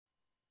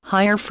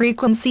higher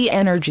frequency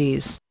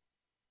energies.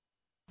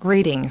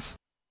 Greetings.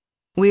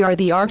 We are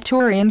the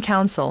Arcturian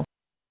Council.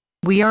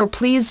 We are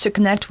pleased to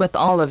connect with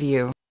all of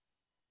you.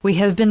 We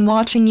have been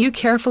watching you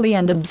carefully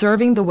and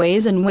observing the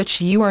ways in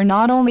which you are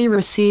not only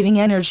receiving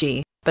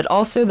energy, but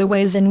also the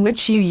ways in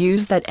which you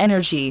use that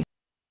energy.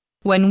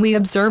 When we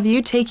observe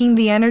you taking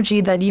the energy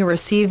that you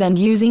receive and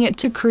using it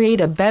to create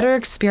a better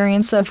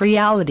experience of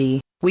reality,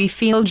 we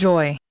feel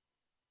joy.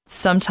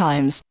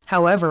 Sometimes,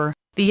 however,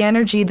 the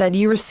energy that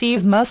you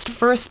receive must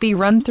first be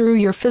run through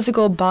your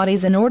physical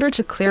bodies in order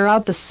to clear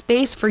out the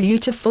space for you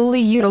to fully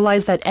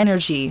utilize that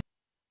energy.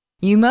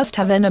 You must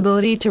have an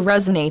ability to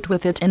resonate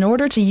with it in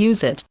order to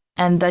use it,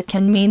 and that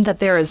can mean that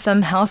there is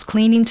some house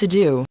cleaning to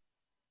do.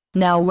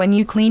 Now when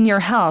you clean your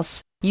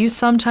house, you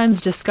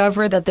sometimes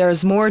discover that there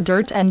is more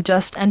dirt and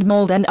dust and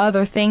mold and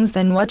other things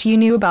than what you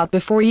knew about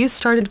before you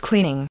started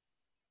cleaning.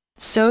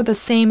 So the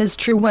same is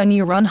true when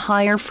you run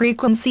higher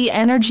frequency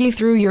energy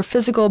through your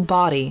physical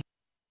body.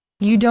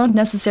 You don't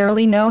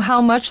necessarily know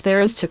how much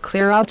there is to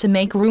clear out to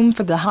make room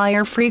for the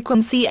higher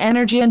frequency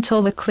energy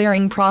until the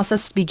clearing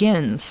process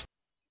begins.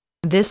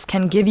 This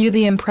can give you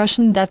the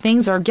impression that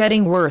things are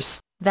getting worse,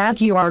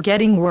 that you are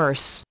getting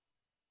worse.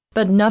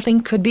 But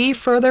nothing could be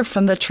further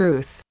from the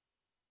truth.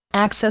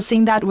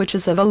 Accessing that which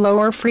is of a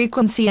lower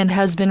frequency and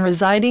has been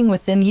residing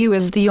within you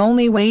is the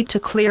only way to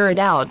clear it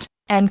out,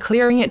 and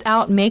clearing it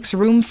out makes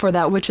room for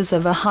that which is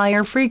of a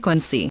higher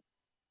frequency.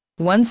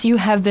 Once you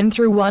have been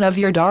through one of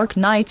your dark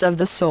nights of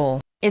the soul,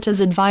 it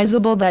is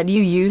advisable that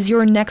you use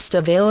your next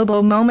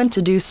available moment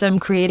to do some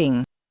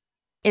creating.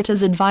 It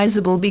is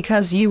advisable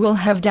because you will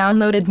have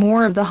downloaded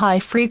more of the high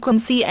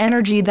frequency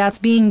energy that's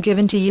being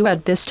given to you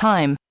at this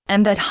time,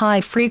 and that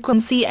high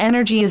frequency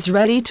energy is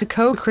ready to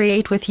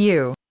co-create with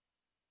you.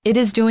 It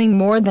is doing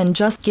more than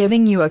just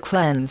giving you a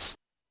cleanse.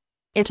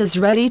 It is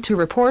ready to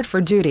report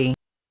for duty.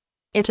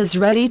 It is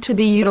ready to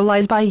be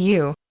utilized by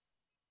you.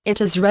 It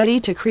is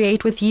ready to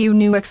create with you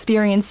new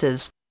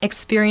experiences,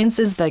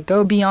 experiences that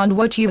go beyond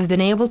what you've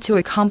been able to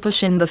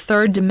accomplish in the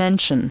third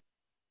dimension.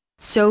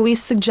 So we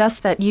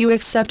suggest that you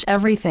accept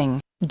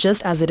everything,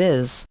 just as it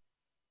is.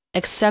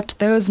 Accept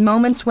those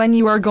moments when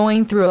you are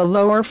going through a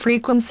lower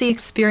frequency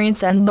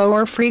experience and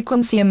lower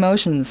frequency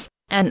emotions,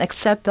 and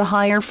accept the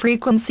higher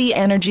frequency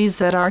energies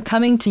that are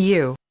coming to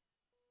you.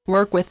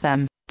 Work with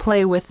them,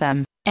 play with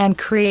them, and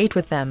create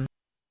with them.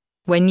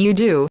 When you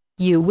do,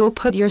 you will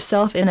put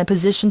yourself in a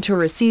position to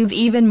receive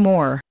even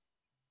more.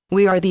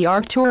 We are the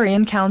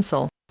Arcturian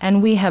Council,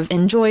 and we have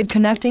enjoyed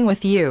connecting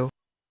with you.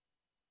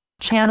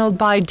 Channeled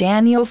by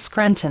Daniel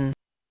Screnton.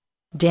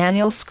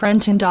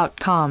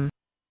 DanielScrenton.com